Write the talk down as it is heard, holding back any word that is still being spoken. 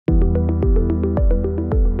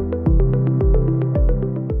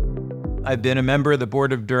I've been a member of the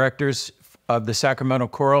board of directors of the Sacramento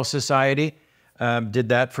Choral Society. Did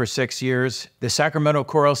that for 6 years. The Sacramento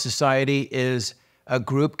Choral Society is a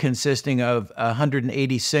group consisting of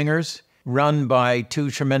 180 singers, run by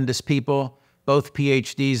two tremendous people, both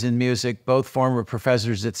PhDs in music, both former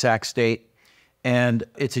professors at Sac State. And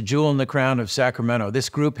it's a jewel in the crown of Sacramento. This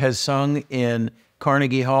group has sung in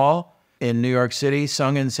Carnegie Hall in New York City,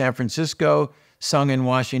 sung in San Francisco, sung in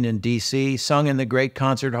Washington, D.C., sung in the great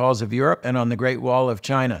concert halls of Europe and on the Great Wall of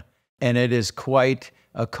China. And it is quite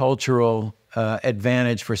a cultural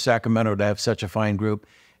advantage for Sacramento to have such a fine group.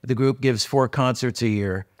 The group gives 4 concerts a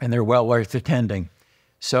year, and they're well worth attending.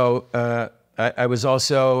 So I was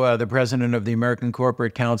also the president of the American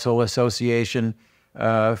Corporate Counsel Association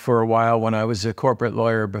for a while when I was a corporate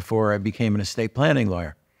lawyer before I became an estate planning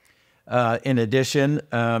lawyer. In addition,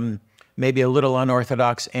 maybe a little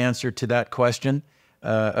unorthodox answer to that question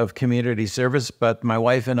of community service, but my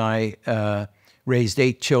wife and I raised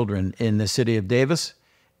 8 children in the city of Davis,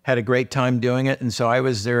 had a great time doing it, and so I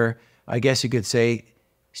was their, I guess you could say,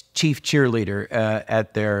 chief cheerleader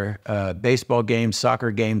at their baseball games,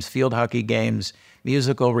 soccer games, field hockey games,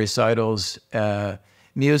 musical recitals,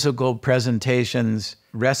 musical presentations,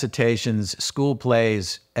 recitations, school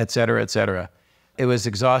plays, et cetera, et cetera. It was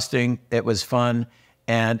exhausting, it was fun,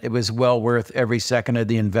 and it was well worth every second of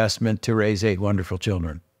the investment to raise 8 wonderful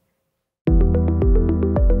children.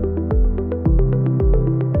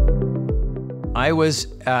 I was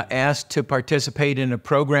asked to participate in a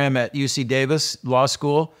program at UC Davis Law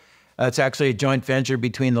School. It's actually a joint venture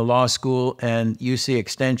between the law school and UC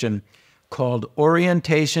Extension called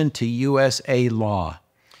Orientation to USA Law.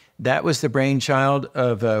 That was the brainchild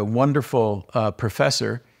of a wonderful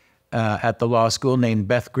professor at the law school named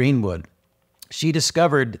Beth Greenwood. She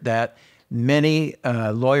discovered that many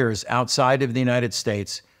lawyers outside of the United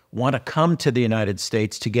States want to come to the United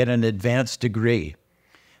States to get an advanced degree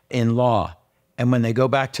in law. And when they go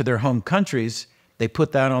back to their home countries, they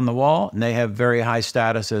put that on the wall and they have very high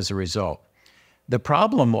status as a result. The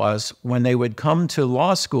problem was when they would come to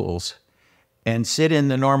law schools and sit in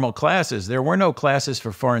the normal classes, there were no classes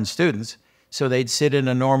for foreign students, so they'd sit in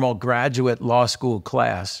a normal graduate law school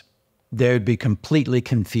class. They would be completely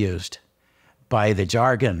confused by the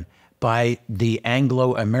jargon, by the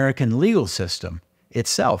Anglo-American legal system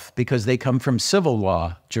itself, because they come from civil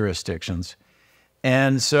law jurisdictions.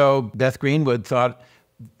 And so Beth Greenwood thought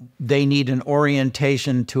they need an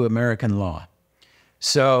orientation to American law.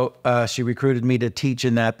 So she recruited me to teach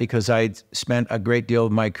in that because I'd spent a great deal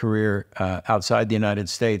of my career outside the United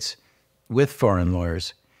States with foreign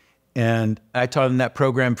lawyers. And I taught in that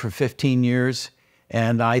program for 15 years.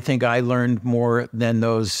 And I think I learned more than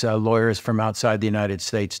those lawyers from outside the United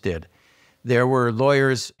States did. There were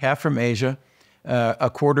lawyers, half from Asia,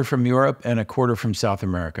 a quarter from Europe, and a quarter from South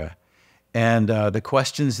America. And the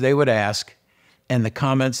questions they would ask and the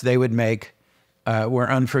comments they would make were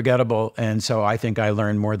unforgettable. And so I think I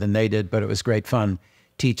learned more than they did, but it was great fun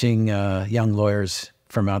teaching young lawyers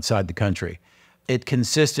from outside the country. It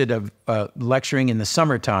consisted of lecturing in the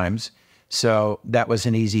summer times, so that was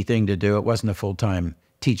an easy thing to do. It wasn't a full-time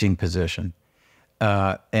teaching position.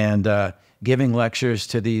 And giving lectures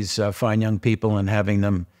to these fine young people and having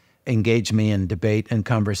them engage me in debate and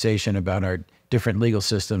conversation about our different legal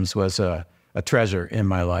systems was a treasure in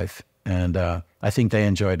my life. And I think they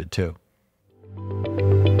enjoyed it too.